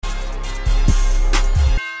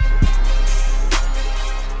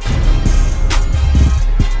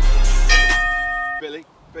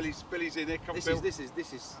easy. There, come This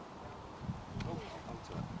is.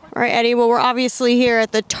 All right, Eddie. Well, we're obviously here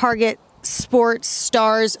at the Target Sports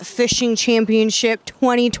Stars Fishing Championship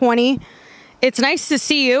 2020. It's nice to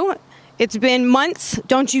see you. It's been months.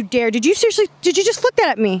 Don't you dare. Did you just flick that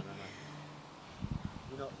at me?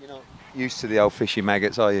 You're not used to the old fishing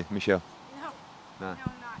maggots, are you, Michelle? No, I'm not.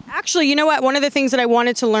 Actually, you know what? One of the things that I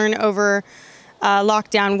wanted to learn over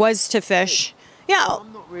lockdown was to fish. Yeah.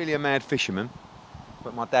 I'm not really a mad fisherman,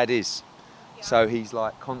 but my dad is. So he's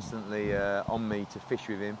like constantly on me to fish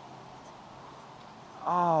with him.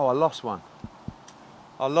 Oh, I lost one.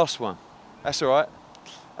 That's all right.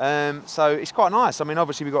 So it's quite nice. I mean,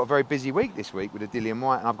 obviously we've got a very busy week this week with the Dilly and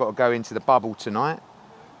Whyte, and I've got to go into the bubble tonight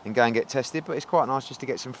and go and get tested, but it's quite nice just to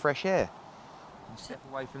get some fresh air and step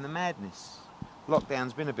away from the madness.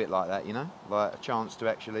 Lockdown's been a bit like that, you know, like a chance to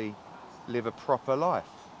actually live a proper life.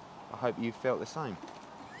 I hope you felt the same.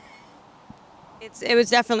 It was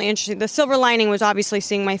definitely interesting. The silver lining was obviously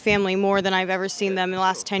seeing my family more than I've ever seen them in the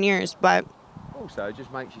last 10 years, but... Also, it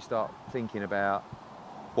just makes you start thinking about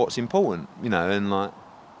what's important, you know, and like,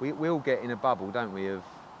 we all get in a bubble, don't we, of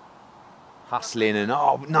hustling and,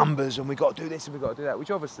 numbers, and we've got to do this and we've got to do that, which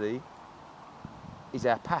obviously is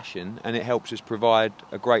our passion, and it helps us provide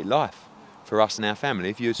a great life for us and our family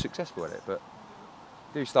if you're successful at it. But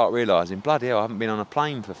do start realising, bloody hell, I haven't been on a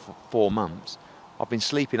plane for 4 months. I've been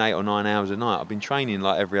sleeping 8 or 9 hours a night. I've been training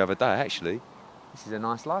like every other day. Actually, this is a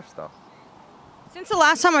nice lifestyle. Since the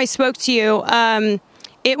last time I spoke to you,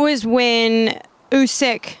 it was when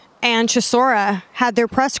Usyk and Chisora had their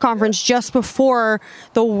press conference just before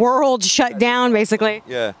the world shut down, basically.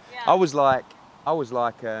 Yeah. I was like,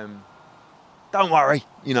 don't worry,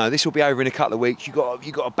 you know, this will be over in a couple of weeks. You got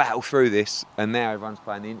to battle through this. And now everyone's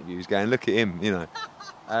playing the interviews, going, look at him, you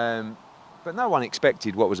know. But no one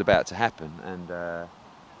expected what was about to happen, and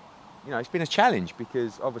you know, it's been a challenge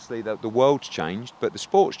because obviously the world's changed, but the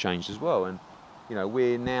sport's changed as well. And you know,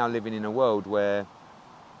 we're now living in a world where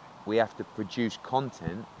we have to produce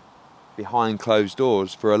content behind closed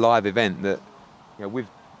doors for a live event that, you know, we've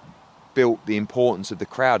built the importance of the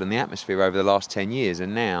crowd and the atmosphere over the last 10 years,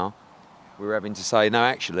 and now we're having to say, no,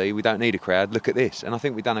 actually, we don't need a crowd, look at this. And I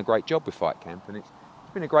think we've done a great job with Fight Camp, and it's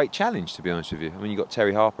been a great challenge, to be honest with you. I mean, you've got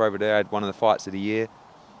Terry Harper over there, had one of the fights of the year,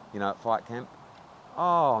 you know, at Fight Camp.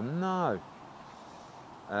 Oh, no.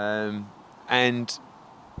 And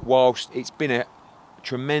whilst it's been a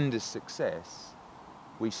tremendous success,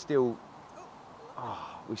 we still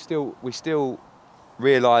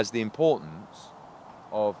realise the importance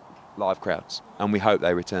of live crowds, and we hope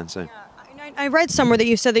they return soon. Yeah, I read somewhere that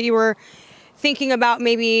you said that you were thinking about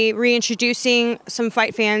maybe reintroducing some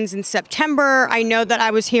fight fans in September. I know that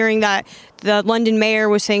I was hearing that the London mayor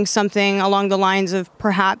was saying something along the lines of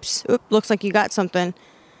perhaps, looks like you got something.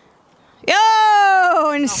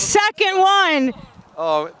 Yo, and second one.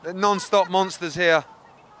 Oh, the non-stop monsters here.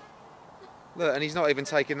 Look, and he's not even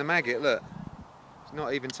taking the maggot, look. He's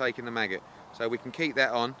not even taking the maggot. So we can keep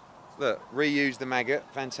that on. Look, reuse the maggot,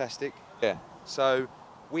 fantastic. Yeah, so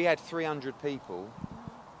we had 300 people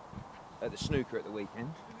at the snooker at the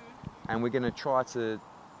weekend, and we're going to try to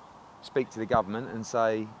speak to the government and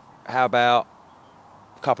say, how about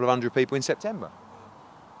a couple of hundred people in September?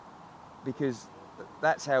 Because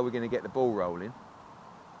that's how we're going to get the ball rolling,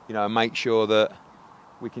 you know, and make sure that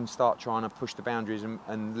we can start trying to push the boundaries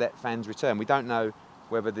and let fans return. We don't know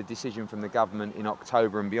whether the decision from the government in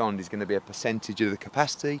October and beyond is going to be a percentage of the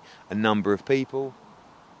capacity, a number of people.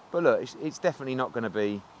 But look, it's definitely not going to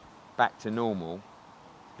be back to normal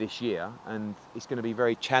this year, and it's going to be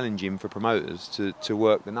very challenging for promoters to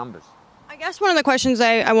work the numbers. I guess one of the questions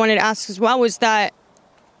I wanted to ask as well was that,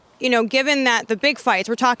 you know, given that the big fights,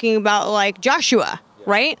 we're talking about like Joshua,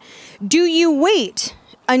 right? Do you wait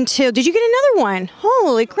until, did you get another one?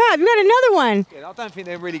 Holy crap, you got another one. Yeah, I don't think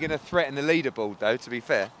they're really going to threaten the leaderboard though, to be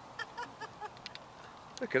fair.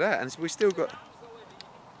 Look at that, and we still got,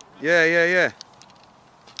 yeah.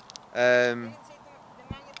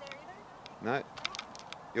 No.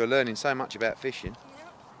 You're learning so much about fishing.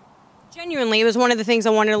 Genuinely, it was one of the things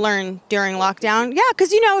I wanted to learn during lockdown. Yeah,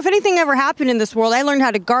 because, you know, if anything ever happened in this world, I learned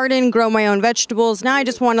how to garden, grow my own vegetables. Now I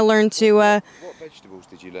just want to learn to... What vegetables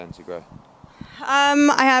did you learn to grow?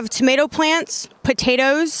 I have tomato plants,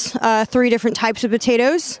 potatoes, 3 different types of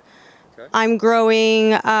potatoes. Okay. I'm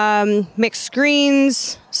growing mixed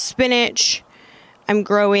greens, spinach. I'm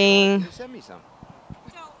growing... Can you send me some?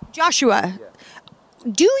 Joshua,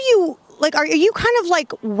 do you... Like, are you kind of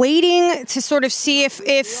like waiting to sort of see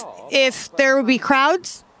if there would be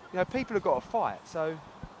crowds? You know, people have got to fight. So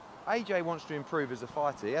AJ wants to improve as a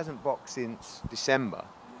fighter. He hasn't boxed since December.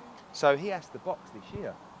 So he has to box this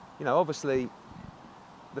year. You know, obviously,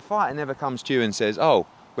 the fighter never comes to you and says, oh,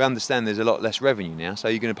 we understand there's a lot less revenue now, so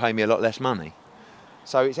you're going to pay me a lot less money.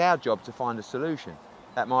 So it's our job to find a solution.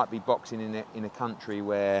 That might be boxing in a country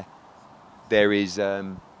where there is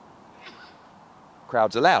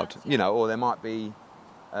crowds allowed, you know, or there might be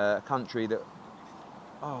a country that,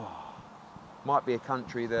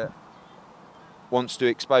 wants to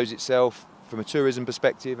expose itself from a tourism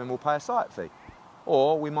perspective and will pay a site fee.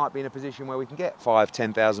 Or we might be in a position where we can get 5,000,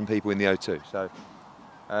 10,000 people in the O2. So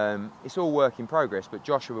it's all work in progress, but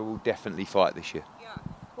Joshua will definitely fight this year. Yeah.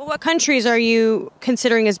 Well, what countries are you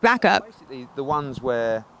considering as backup? Basically, the ones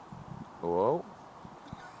where... Whoa.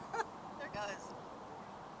 There it goes.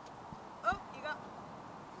 Oh, you got...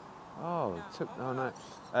 Oh,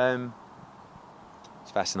 no.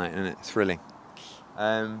 It's fascinating, isn't it? Thrilling.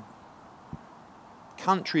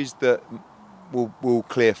 Countries that will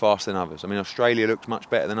clear faster than others. I mean, Australia looks much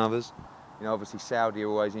better than others. You know, obviously Saudi are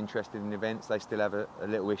always interested in events. They still have a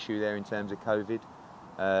little issue there in terms of COVID.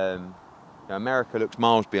 You know, America looks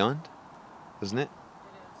miles behind, doesn't it? It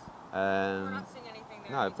is. We're not seeing anything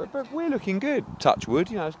there. No, but we're looking good. Touch wood.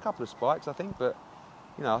 You know, there's a couple of spikes, I think, but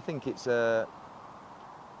you know, I think it's a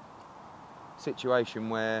situation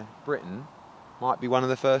where Britain might be one of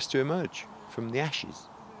the first to emerge from the ashes,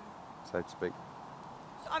 so to speak.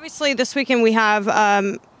 Obviously, this weekend we have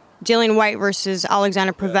Dillian Whyte versus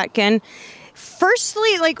Alexander Povetkin.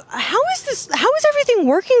 Firstly, like, how is everything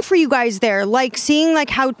working for you guys there? Like, seeing like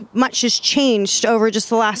how much has changed over just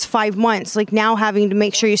the last 5 months. Like now having to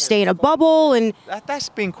make sure you stay in a bubble, and that's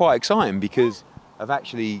been quite exciting because of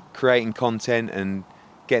actually creating content and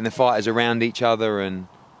getting the fighters around each other. And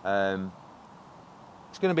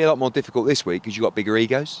it's going to be a lot more difficult this week because you've got bigger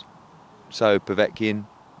egos. So Povetkin,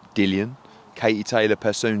 Dillian, Katie Taylor,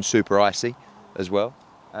 Persoon, super icy as well.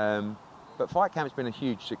 But Fight Camp's been a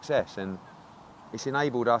huge success, and it's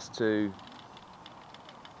enabled us to...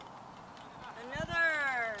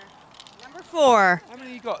 Another number 4. How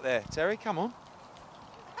many you got there, Terry? Come on.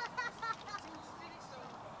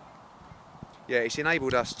 Yeah, it's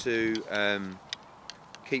enabled us to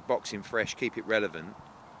keep boxing fresh, keep it relevant,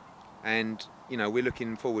 and you know, we're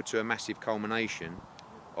looking forward to a massive culmination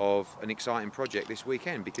of an exciting project this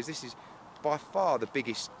weekend, because this is by far the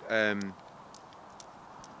biggest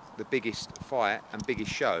fight and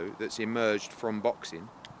biggest show that's emerged from boxing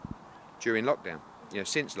during lockdown, you know,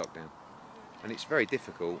 since lockdown. And it's very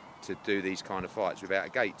difficult to do these kind of fights without a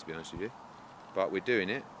gate, to be honest with you. But we're doing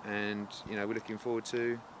it, and you know, we're looking forward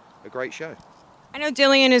to a great show. I know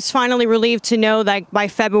Dillian is finally relieved to know that by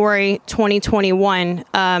February 2021,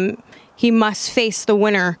 he must face the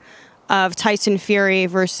winner of Tyson Fury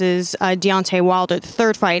versus Deontay Wilder, the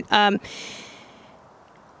third fight.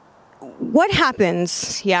 What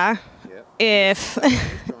happens, if...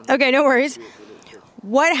 Okay, no worries.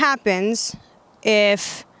 What happens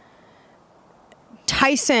if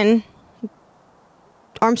Deontay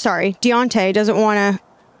doesn't want to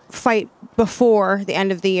fight before the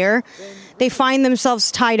end of the year? They find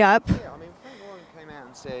themselves tied up. Yeah, I mean, Frank Warren came out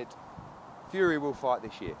and said, Fury will fight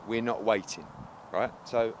this year. We're not waiting, right?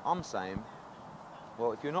 So I'm saying,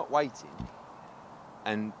 well, if you're not waiting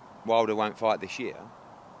and Wilder won't fight this year,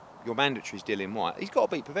 your mandatory is Dillian Whyte. He's got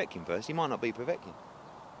to beat Povetkin first. He might not beat Povetkin.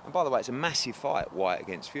 And by the way, it's a massive fight, Whyte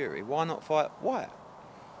against Fury. Why not fight Whyte?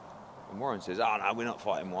 And Warren says, oh no, we're not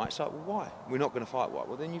fighting Whyte. It's like, well, why? We're not going to fight Whyte.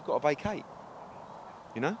 Well, then you've got to vacate.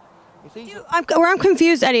 You know? Where I'm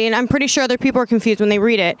confused, Eddie, and I'm pretty sure other people are confused when they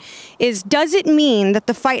read it, is does it mean that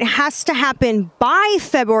the fight has to happen by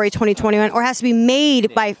February 2021 or has to be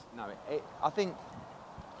made by... No, I think...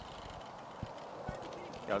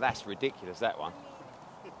 Oh, that's ridiculous, that one.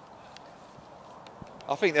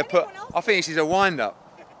 I think this is a wind-up.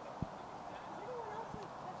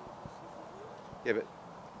 Yeah, but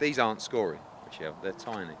these aren't scoring, Michelle. They're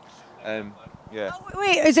tiny. Yeah. Oh,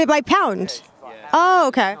 wait, is it by pound? Yeah. Oh,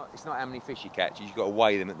 okay. It's not how many fish you catch. You've got to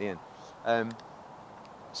weigh them at the end.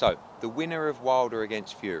 So the winner of Wilder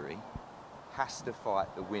against Fury has to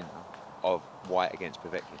fight the winner of Whyte against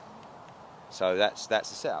Povetkin. So that's the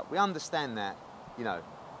setup. We understand that, you know.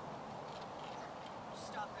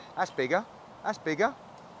 Stop it. That's bigger. That's bigger.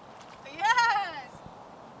 Yes!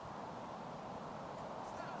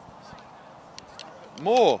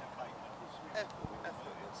 More.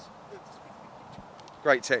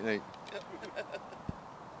 Great technique.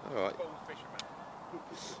 All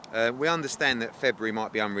right. We understand that February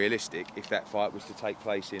might be unrealistic if that fight was to take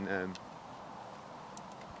place in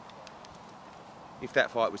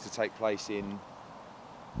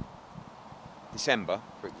December,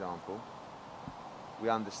 for example. We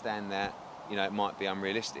understand that, you know, it might be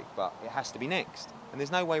unrealistic, but it has to be next, and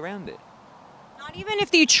there's no way around it. Not even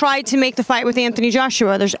if you tried to make the fight with Anthony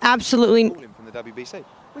Joshua, there's absolutely... From the WBC.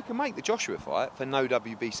 We can make the Joshua fight for no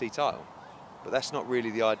WBC title, but that's not really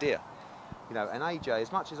the idea. You know, and AJ,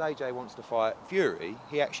 as much as AJ wants to fight Fury,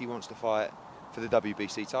 he actually wants to fight for the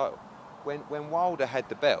WBC title. When Wilder had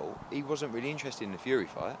the belt, he wasn't really interested in the Fury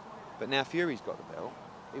fight, but now Fury's got the belt,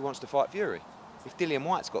 he wants to fight Fury. If Dillian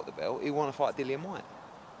Whyte's got the belt, he want to fight Dillian Whyte.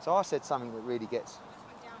 So I said something that really gets,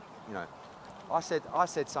 you know, I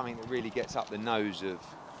said something that really gets up the nose of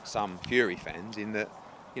some Fury fans, in that,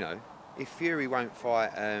 you know, if Fury won't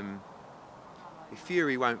fight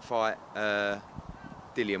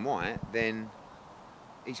Dillian Whyte, then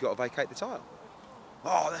he's got to vacate the title.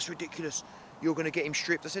 Oh, that's ridiculous. You're going to get him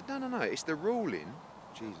stripped. I said, no, no, no. It's the ruling.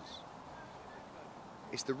 Jesus.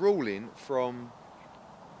 It's the ruling from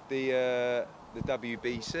the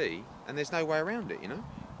WBC, and there's no way around it, you know.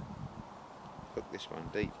 Hook this one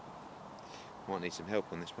deep. Might need some help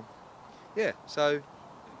on this one. Yeah, so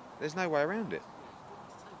there's no way around it.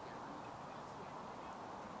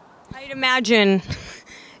 I'd imagine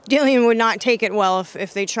Dillian would not take it well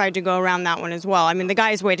if they tried to go around that one as well. I mean, the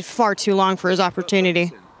guy's waited far too long for his opportunity.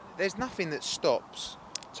 Listen, there's nothing that stops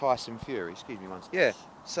Tyson Fury. Excuse me once. Yeah,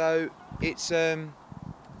 so it's there's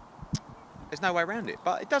no way around it.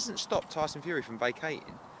 But it doesn't stop Tyson Fury from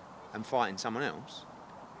vacating and fighting someone else.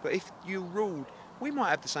 But if you ruled, we might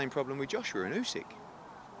have the same problem with Joshua and Usyk. Do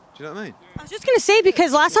you know what I mean? I was just going to say,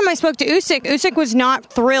 because last time I spoke to Usyk was not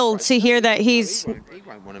thrilled to hear that he's... He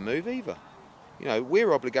won't want to move either. You know,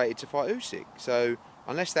 we're obligated to fight Usyk. So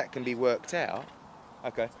unless that can be worked out,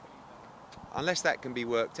 okay. Unless that can be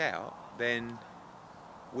worked out, then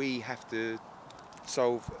we have to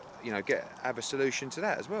solve, you know, have a solution to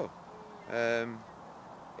that as well.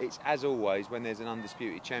 It's, as always, when there's an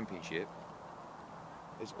undisputed championship,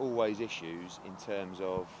 there's always issues in terms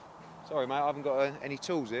of... Sorry, mate, I haven't got any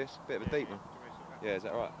tools here. It's a bit of a deep one. Yeah, is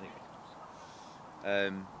that right? I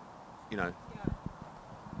think. You know.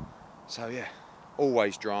 So, yeah,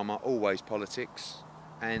 always drama, always politics,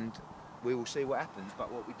 and we will see what happens.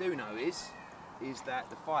 But what we do know is that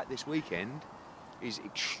the fight this weekend is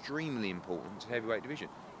extremely important to the heavyweight division.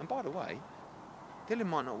 And by the way, Dillian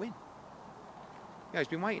might not win. You know, he's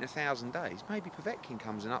been waiting 1,000 days. Maybe Povetkin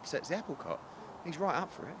comes and upsets the apple cart. He's right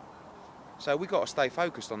up for it. So we've got to stay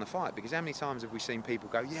focused on the fight, because how many times have we seen people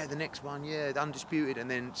go, yeah, the next one, yeah, the undisputed, and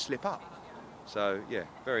then slip up? So, yeah,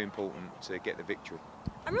 very important to get the victory.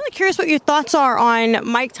 I'm really curious what your thoughts are on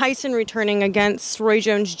Mike Tyson returning against Roy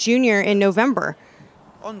Jones Jr. in November.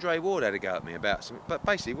 Andre Ward had a go at me about something, but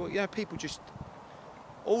basically, well, you know, people just,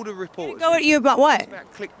 all the reporters... Go at you about what? It's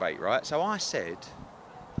about clickbait, right? So I said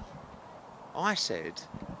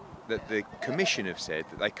that the commission have said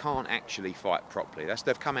that they can't actually fight properly.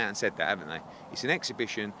 They've come out and said that, haven't they? It's an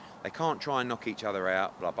exhibition, they can't try and knock each other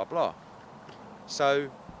out, blah, blah, blah. So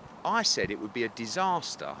I said it would be a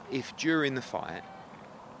disaster if during the fight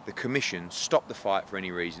the commission stopped the fight for any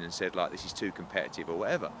reason and said, like, this is too competitive or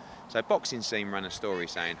whatever. So Boxing Scene ran a story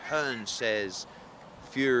saying Hearn says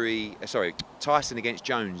Tyson against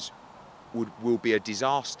Jones will be a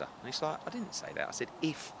disaster. And it's like, I didn't say that. I said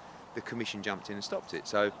if the commission jumped in and stopped it.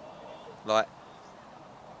 So, like,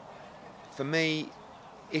 for me,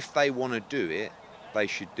 if they want to do it, they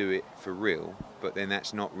should do it for real, but then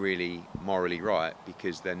that's not really morally right,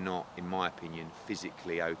 because they're not, in my opinion,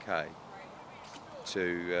 physically okay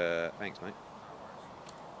to, thanks mate,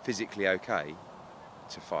 physically okay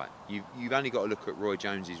to fight. You've only got to look at Roy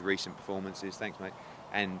Jones's recent performances, thanks mate,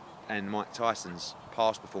 and Mike Tyson's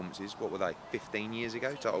past performances, what were they, 15 years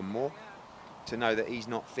ago, or more, to know that he's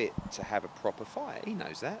not fit to have a proper fight. He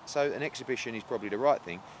knows that. So an exhibition is probably the right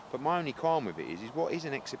thing. But my only qualm with it is what is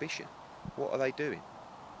an exhibition? What are they doing?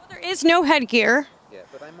 Well, there is no headgear. Yeah,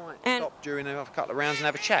 but they might stop during a couple of rounds and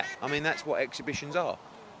have a chat. I mean, that's what exhibitions are.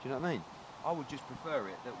 Do you know what I mean? I would just prefer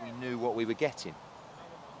it that we knew what we were getting.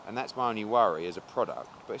 And that's my only worry as a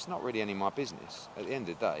product. But it's not really any of my business. At the end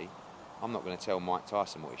of the day, I'm not going to tell Mike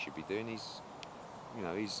Tyson what he should be doing.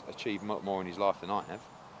 He's achieved more in his life than I have.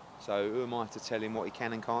 So who am I to tell him what he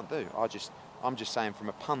can and can't do? I'm just saying, from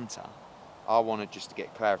a punter, I want to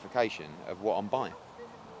get clarification of what I'm buying.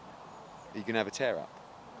 Are you going to have a tear-up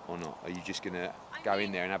or not? Are you just going to go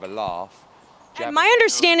in there and have a laugh? And my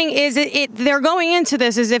understanding is they're going into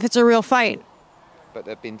this as if it's a real fight. But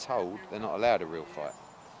they've been told they're not allowed a real fight.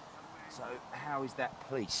 So how is that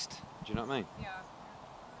policed? Do you know what I mean?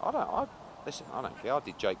 Yeah. Listen, I don't care. I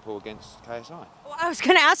did Jake Paul against KSI. Well, I was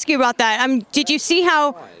going to ask you about that. Did you see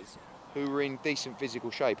how... Who were in decent physical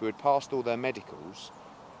shape, who had passed all their medicals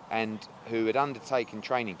and who had undertaken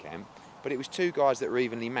training camp, but it was two guys that were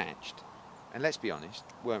evenly matched and, let's be honest,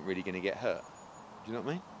 weren't really going to get hurt. Do you know what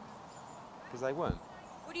I mean? because they weren't.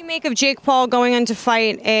 What do you make of Jake Paul going in to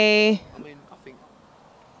fight a I mean,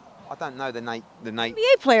 I don't know the Nate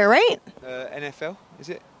NBA player, right? NFL, is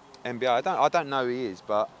it? NBA. I don't know who he is,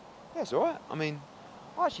 but yeah, it's all right. I mean,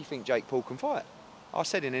 I actually think Jake Paul can fight. I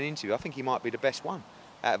said in an interview, I think he might be the best one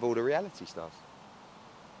out of all the reality stars.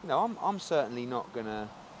 You know, I'm certainly not gonna.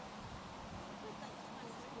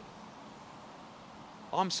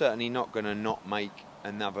 I'm certainly not gonna not make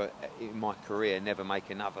another in my career. Never make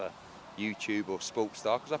another YouTube or sports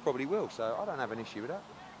star, because I probably will. So I don't have an issue with that.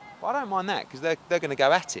 But I don't mind that, because they're going to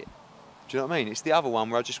go at it. Do you know what I mean? It's the other one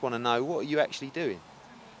where I just want to know, what are you actually doing?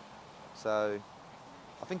 So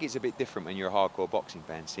I think it's a bit different when you're a hardcore boxing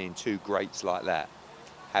fan, seeing two greats like that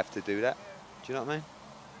have to do that. Do you know what I mean?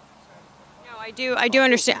 No, I do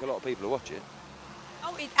understand. I think a lot of people will watch it.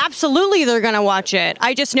 Oh, absolutely, they're going to watch it.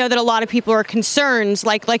 I just know that a lot of people are concerned,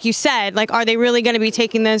 like you said, like, are they really going to be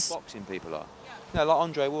taking this? Boxing people are. You know, like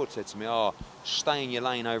Andre Ward said to me, oh, stay in your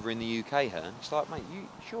lane over in the UK, Hearn. It's like, mate,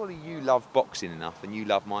 surely you love boxing enough and you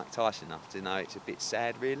love Mike Tyson enough to know it's a bit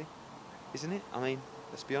sad, really, isn't it? I mean,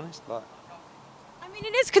 let's be honest. Like, I mean,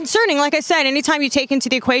 it is concerning. Like I said, anytime you take into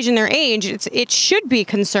the equation their age, it should be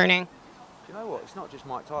concerning. Do you know what? It's not just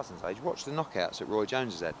Mike Tyson's age. Watch the knockouts that Roy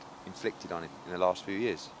Jones has had inflicted on him in the last few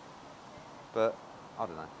years. But I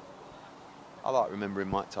don't know. I like remembering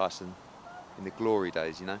Mike Tyson in the glory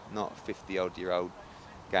days, you know, not a 50-odd-year-old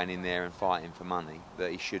going in there and fighting for money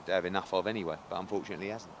that he should have enough of anyway, but unfortunately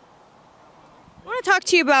he hasn't. I want to talk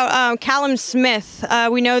to you about Callum Smith.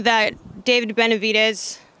 We know that David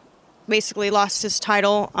Benavidez basically lost his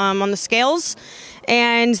title on the scales,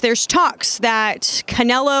 and there's talks that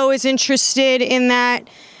Canelo is interested in that,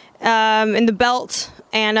 in the belt,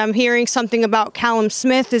 and I'm hearing something about Callum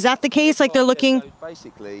Smith. Is that the case? Like they're looking... So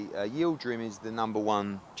basically, Yildirim is the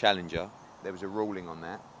 #1 challenger. There was a ruling on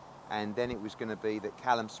that, and then it was going to be that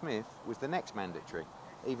Callum Smith was the next mandatory,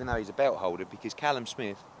 even though he's a belt holder, because Callum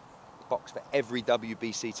Smith boxed for every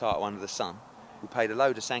WBC title under the sun. We paid a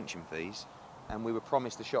load of sanction fees, and we were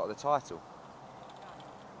promised a shot at the title.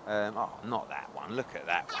 Oh, not that one. Look at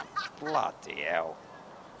that one. Bloody hell.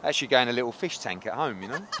 That should go in a little fish tank at home, you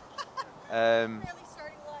know.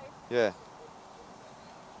 Yeah.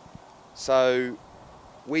 So,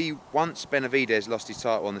 once Benavidez lost his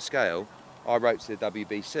title on the scale, I wrote to the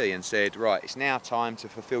WBC and said, right, it's now time to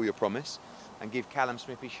fulfil your promise and give Callum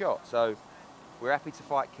Smith his shot. So we're happy to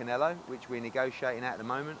fight Canelo, which we're negotiating at the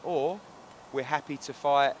moment, or we're happy to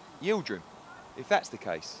fight Yildirim, if that's the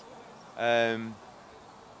case. And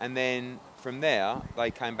then from there, they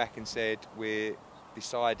came back and said, we're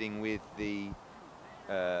deciding with the,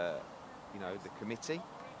 you know, the committee,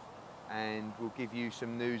 and we'll give you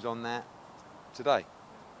some news on that today.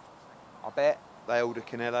 I bet they order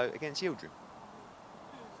Canelo against Yildirim.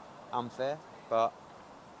 Unfair, but...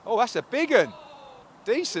 Oh, that's a big one.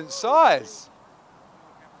 Decent size.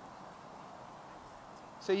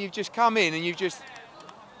 So you've just come in and you've just...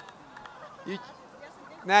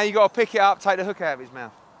 now you've got to pick it up, take the hook out of his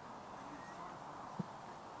mouth.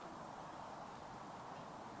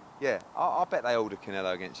 Yeah, I bet they order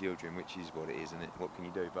Canelo against Yildirim, which is what it is, isn't it? What can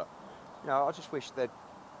you do? But, you know, I just wish they'd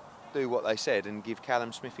do what they said and give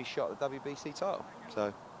Callum Smith his shot at the WBC title.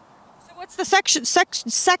 So what's the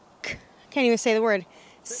can't even say the word.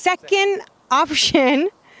 Second option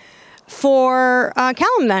for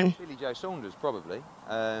Callum then? Billy Joe Saunders, probably.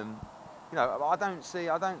 You know, I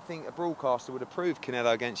don't think a broadcaster would approve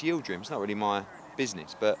Canelo against Yildirim. It's not really my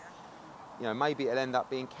business, but you know, maybe it'll end up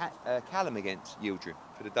being Callum against Yildirim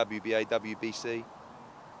for the WBA, WBC.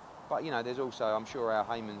 But you know, there's also, I'm sure Al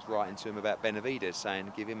Heyman's writing to him about Benavidez,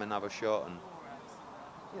 saying give him another shot. And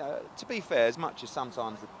you know, to be fair, as much as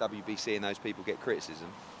sometimes the WBC and those people get criticism,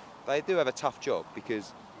 they do have a tough job,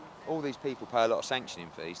 because all these people pay a lot of sanctioning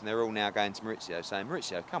fees, and they're all now going to Maurizio saying,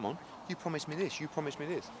 Maurizio, come on, you promised me this, you promised me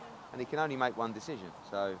this. And he can only make one decision.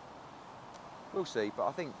 So we'll see. But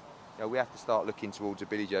I think, you know, we have to start looking towards a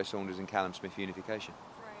Billy Joe Saunders and Callum Smith unification.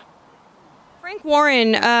 Right. Frank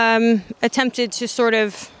Warren attempted to sort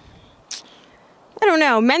of, I don't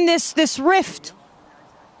know, mend this rift.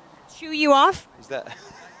 Chew you off? Is that?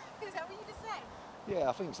 Is that what you just said? Yeah,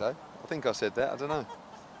 I think so. I think I said that. I don't know.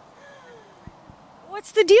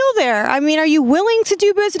 What's the deal there? I mean, are you willing to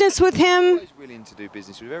do business with him? I'm always willing to do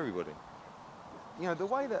business with everybody. You know, the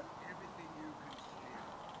way that...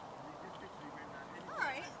 All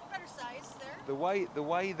right, better size there. The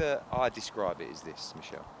way that I describe it is this,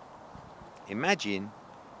 Michelle. Imagine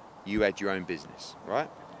you had your own business, right?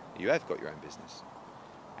 You have got your own business.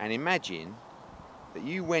 And imagine that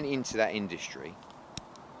you went into that industry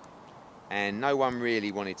and no one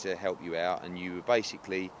really wanted to help you out, and you were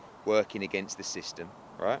basically working against the system,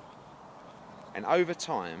 right? And over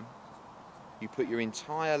time, you put your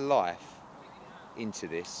entire life into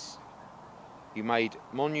this. You made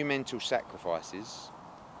monumental sacrifices.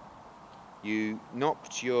 You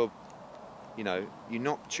knocked your,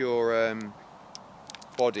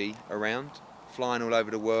 body around, flying all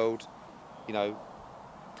over the world,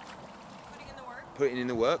 putting in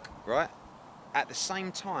the work, right? At the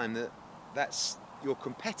same time that's your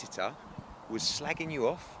competitor was slagging you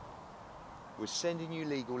off, was sending you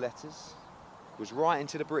legal letters, was writing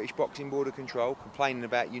to the British Boxing Board of Control, complaining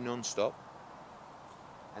about you non-stop.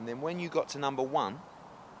 And then when you got to number one,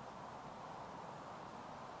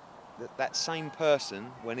 that same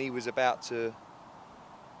person, when he was about to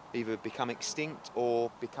either become extinct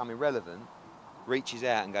or become irrelevant, reaches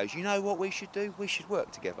out and goes, you know what we should do? We should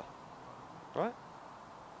work together, right?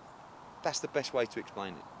 That's the best way to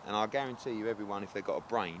explain it. And I guarantee you everyone, if they've got a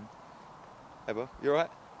brain, you all right,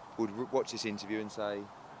 would watch this interview and say,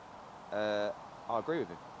 I agree with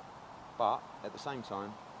him. But at the same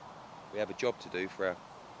time, we have a job to do for our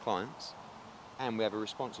clients, and we have a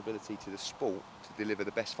responsibility to the sport to deliver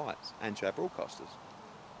the best fights, and to our broadcasters.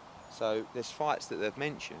 So there's fights that they've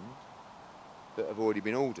mentioned that have already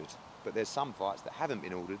been ordered, but there's some fights that haven't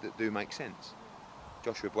been ordered that do make sense.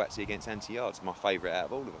 Joshua Whyte against Anti-Yard's my favourite out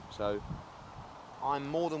of all of them. So I'm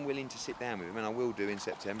more than willing to sit down with him, and I will do in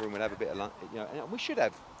September, and we'll have a bit of lunch, and we should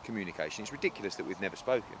have communication. It's ridiculous that we've never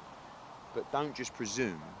spoken, but don't just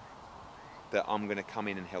presume that I'm going to come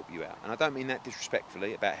in and help you out. And I don't mean that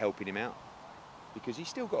disrespectfully about helping him out, because he's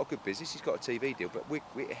still got a good business, he's got a TV deal, but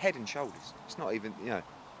we're head and shoulders. It's not even,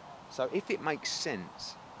 So if it makes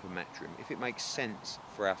sense for Matchroom, if it makes sense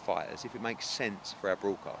for our fighters, if it makes sense for our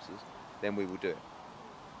broadcasters, then we will do it.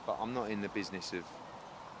 But I'm not in the business of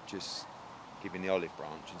just giving the olive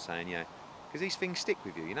branch and saying, because these things stick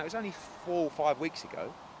with you. It was only 4 or 5 weeks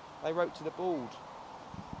ago, they wrote to the board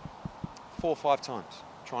 4 or 5 times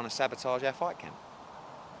trying to sabotage our fight camp.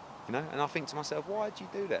 And I think to myself, why did you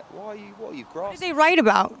do that? What are you grasping? What did they write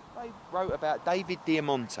about? They wrote about David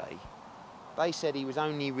Diamante. They said he was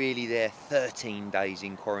only really there 13 days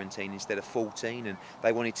in quarantine instead of 14, and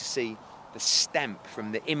they wanted to see the stamp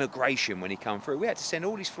from the immigration when he come through. We had to send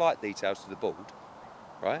all his flight details to the board,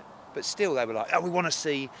 right? But still they were like, we want to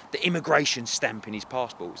see the immigration stamp in his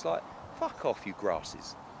passport. It's like, fuck off, you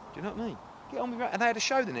grasses. Do you know what I mean? Get on with it. And they had a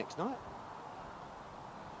show the next night.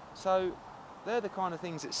 So they're the kind of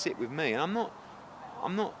things that sit with me. And I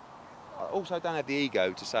also don't have the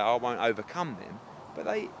ego to say I won't overcome them. But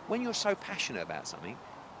when you're so passionate about something,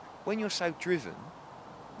 when you're so driven,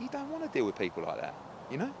 you don't want to deal with people like that,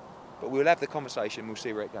 But we'll have the conversation, we'll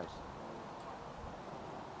see where it goes.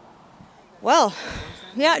 Well,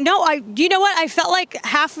 yeah, no, you know what? I felt like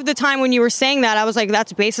half of the time when you were saying that, I was like,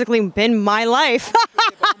 that's basically been my life.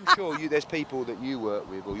 I'm sure there's people that you work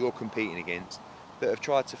with or you're competing against that have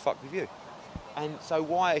tried to fuck with you. And so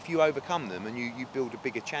why, if you overcome them and you build a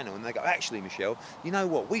bigger channel and they go, actually, Michelle, you know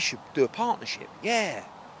what, we should do a partnership. Yeah.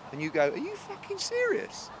 And you go, are you fucking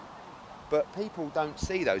serious? But people don't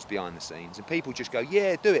see those behind the scenes, and people just go,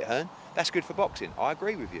 yeah, do it, Hearn. That's good for boxing. I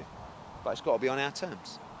agree with you. But it's got to be on our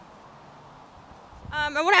terms. I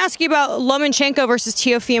want to ask you about Lomachenko versus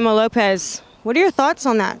Teofimo Lopez. What are your thoughts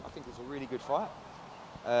on that? I think it's a really good fight.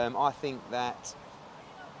 I think that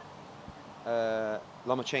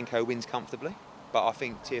Lomachenko wins comfortably, but I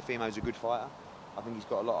think Teofimo's a good fighter. I think he's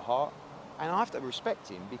got a lot of heart. And I have to respect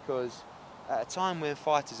him, because at a time when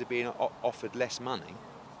fighters are being offered less money,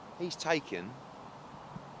 he's taken,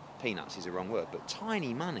 peanuts is the wrong word, but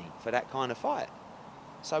tiny money for that kind of fight.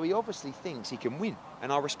 So he obviously thinks he can win,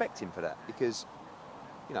 and I respect him for that, because,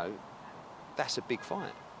 that's a big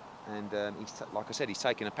fight. And like I said, he's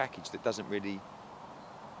taken a package that doesn't really,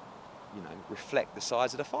 reflect the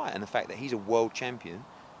size of the fight, and the fact that he's a world champion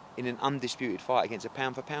in an undisputed fight against a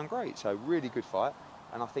pound-for-pound great. So really good fight,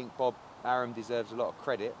 and I think Bob Arum deserves a lot of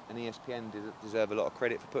credit, and ESPN deserve a lot of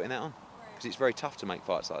credit for putting that on. Because it's very tough to make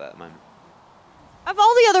fights like that at the moment. Of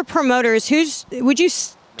all the other promoters,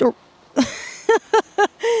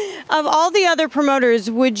 of all the other promoters,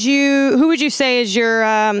 who would you say is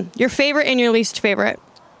your favorite and your least favorite?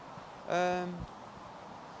 I'll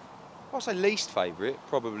say least favourite,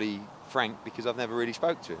 probably Frank, because I've never really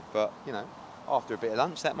spoke to him. But after a bit of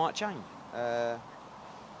lunch, that might change. And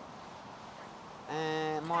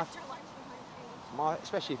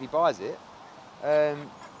especially if he buys it.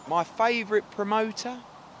 My favourite promoter,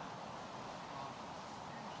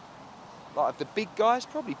 like of the big guys,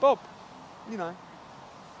 probably Bob.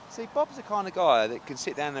 See, Bob's the kind of guy that can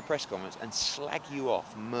sit down in a press conference and slag you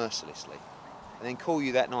off mercilessly, and then call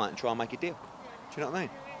you that night and try and make a deal. Do you know what I mean?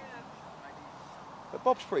 But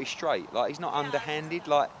Bob's pretty straight. Like, he's not underhanded.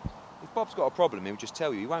 Like, If Bob's got a problem, he'll just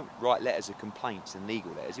tell you. He won't write letters of complaints and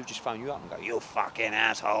legal letters. He'll just phone you up and go, "You fucking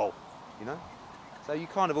asshole," you know. So you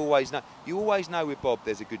kind of always know. You always know with Bob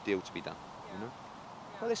there's a good deal to be done, you know.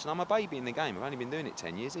 Well, listen, I'm a baby in the game. I've only been doing it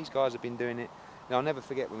 10 years. These guys have been doing it. Now, I'll never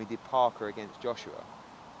forget when we did Parker against Joshua.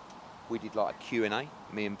 We did like a Q&A,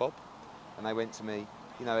 me and Bob, and they went to me,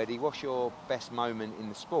 you know, "Eddie, what's your best moment in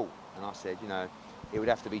the sport?" And I said, you know, it would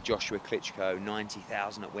have to be Joshua Klitschko,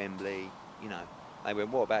 90,000 at Wembley, you know. They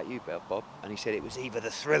went, "What about you, Bob?" And he said it was either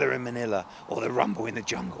the Thriller in Manila or the Rumble in the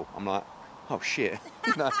Jungle. I'm like, oh shit,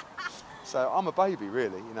 you know. So I'm a baby,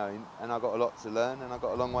 really, you know, and I've got a lot to learn and I've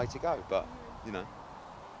got a long way to go, but, you know.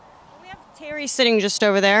 We have Terry sitting just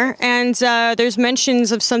over there, and there's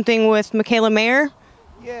mentions of something with Michaela Mayer.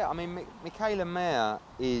 Yeah, I mean, Michaela Mayer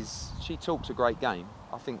she talks a great game.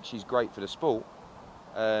 I think she's great for the sport.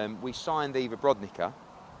 We signed Eva Brodnicka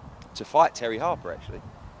to fight Terry Harper, actually.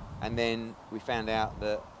 And then we found out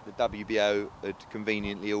that the WBO had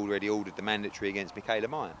conveniently already ordered the mandatory against Michaela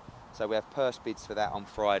Mayer. So we have purse bids for that on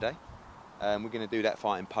Friday. We're going to do that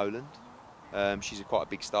fight in Poland. She's quite a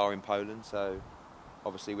big star in Poland, so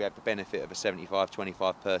obviously we have the benefit of a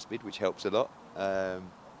 75-25 purse bid, which helps a lot.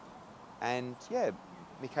 And yeah,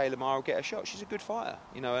 Michaela Mayer will get a shot. She's a good fighter,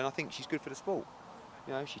 you know, and I think she's good for the sport.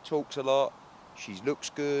 You know, she talks a lot, she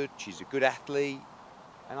looks good, she's a good athlete.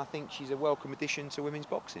 And I think she's a welcome addition to women's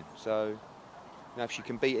boxing. So, you know, if she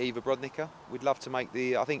can beat Eva Brodnicka, we'd love to make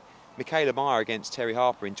I think Michaela Mayer against Terry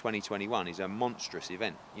Harper in 2021 is a monstrous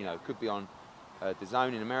event. You know, could be on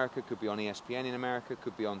DAZN in America, could be on ESPN in America,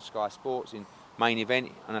 could be on Sky Sports in main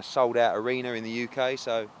event and a sold-out arena in the UK.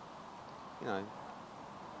 So, you know,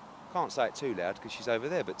 can't say it too loud because she's over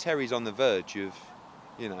there. But Terry's on the verge of,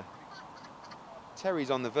 you know,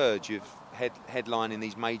 headlining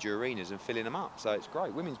these major arenas and filling them up, so it's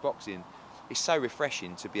great. Women's boxing is so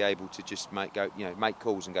refreshing to be able to just make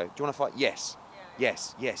calls and go, "Do you want to fight?" Yes,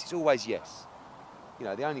 yes, yes. It's always yes. You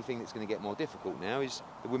know, the only thing that's going to get more difficult now is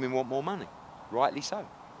the women want more money, rightly so,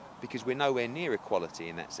 because we're nowhere near equality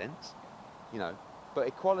in that sense. You know, but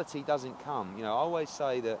equality doesn't come. You know, I always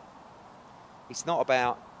say that it's not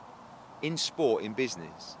about in sport, in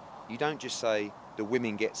business. You don't just say the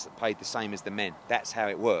women get paid the same as the men. That's how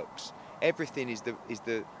it works. Everything is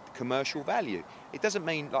the commercial value. It doesn't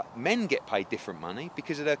mean like men get paid different money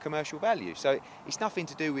because of their commercial value. So it's nothing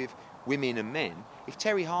to do with women and men. If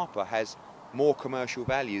Terry Harper has more commercial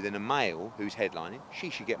value than a male who's headlining,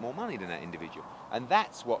 she should get more money than that individual. And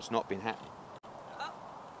that's what's not been happening.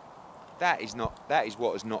 That is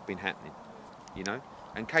what has not been happening, you know.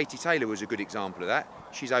 And Katie Taylor was a good example of that.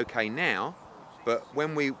 She's okay now, but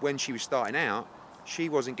when she was starting out, she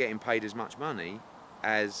wasn't getting paid as much money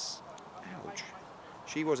as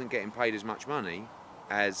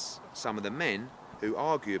some of the men who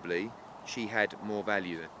arguably she had more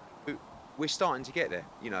value than. We're starting to get there,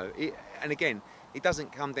 you know. And again, it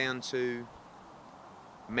doesn't come down to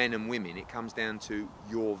men and women. It comes down to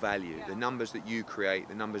your value, the numbers that you create,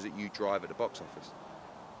 the numbers that you drive at the box office.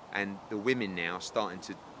 And the women now are starting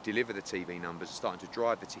to deliver the TV numbers, are starting to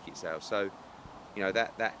drive the ticket sales. So, you know,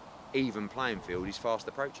 that even playing field is fast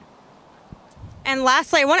approaching. And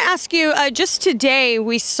lastly, I want to ask you, just today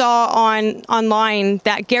we saw online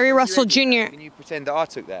that Gary Russell Jr. Can you pretend that I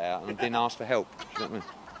took that out and didn't ask for help? You know what I mean?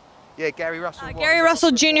 Yeah, Gary Russell. Gary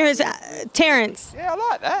Russell Jr. is Terrence. Yeah, I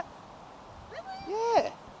like that. Yeah.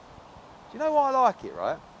 Do you know why I like it,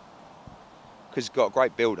 right? Because it's got a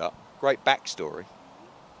great build-up, great backstory.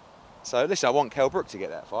 So listen, I want Kell Brook to get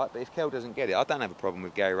that fight, but if Kell doesn't get it, I don't have a problem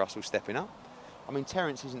with Gary Russell stepping up. I mean,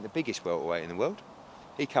 Terrence isn't the biggest welterweight in the world.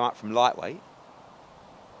 He come up from lightweight.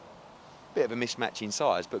 Bit of a mismatch in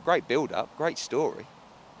size, but great build-up, great story.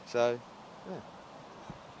 So, yeah.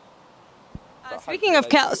 Speaking of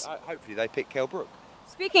Kell, hopefully they pick Kell Brook.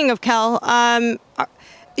 Speaking of Kell,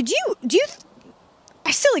 do you?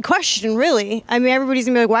 A silly question, really. I mean, everybody's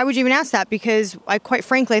gonna be like, "Why would you even ask that?" Because, quite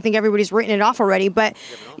frankly, I think everybody's written it off already. But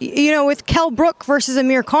you know, with Kell Brook versus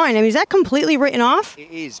Amir Khan, I mean, is that completely written off? It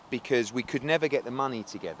is, because we could never get the money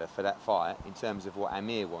together for that fight in terms of what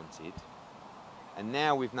Amir wanted. And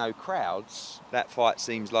now with no crowds, that fight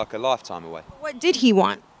seems like a lifetime away. What did he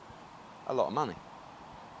want? A lot of money.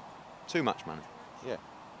 Too much money, yeah.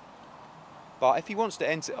 But if he wants to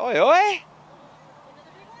enter... Oi, oi!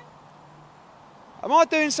 Am I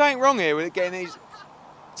doing something wrong here with getting these...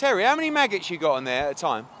 Terry, how many maggots you got on there at a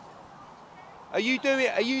time? Are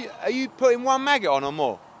you putting one maggot on or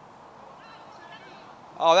more?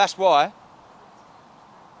 Oh, that's why.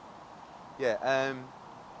 Yeah,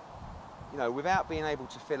 you know, without being able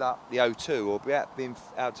to fill up the O2 or without being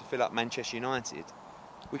able to fill up Manchester United,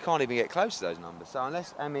 we can't even get close to those numbers. So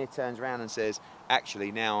unless Amir turns around and says,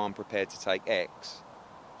 actually, now I'm prepared to take X,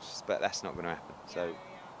 but that's not going to happen. So,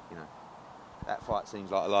 you know, that fight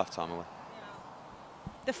seems like a lifetime away.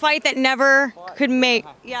 The fight that never could make.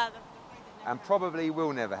 Yeah. And probably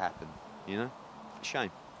will never happen, you know?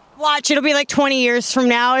 Shame. Watch, it'll be like 20 years from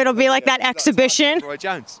now. It'll be like that exhibition. Roy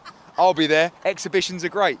Jones. I'll be there. Exhibitions are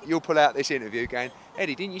great. You'll pull out this interview going,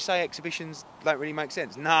 Eddie, didn't you say exhibitions don't really make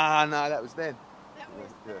sense? Nah, that was then.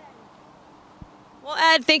 Yeah. Well,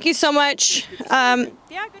 Ed, thank you so much. Yeah,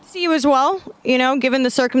 good to see you as well, you know, given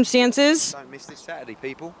the circumstances. Don't miss this Saturday,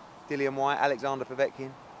 people. Dillian Whyte, Alexander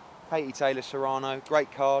Povetkin, Katie Taylor Serrano,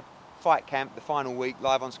 great card. Fight camp, the final week,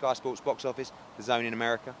 live on Sky Sports Box Office, The Zone in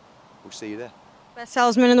America. We'll see you there. Best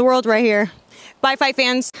salesman in the world right here. Bye, fight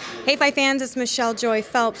fans. Hey, fight fans, it's Michelle Joy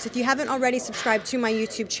Phelps. If you haven't already subscribed to my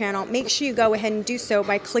YouTube channel, make sure you go ahead and do so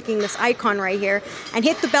by clicking this icon right here and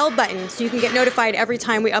hit the bell button so you can get notified every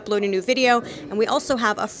time we upload a new video. And we also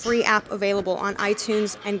have a free app available on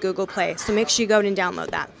iTunes and Google Play. So make sure you go and download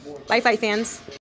that. Bye, fight fans.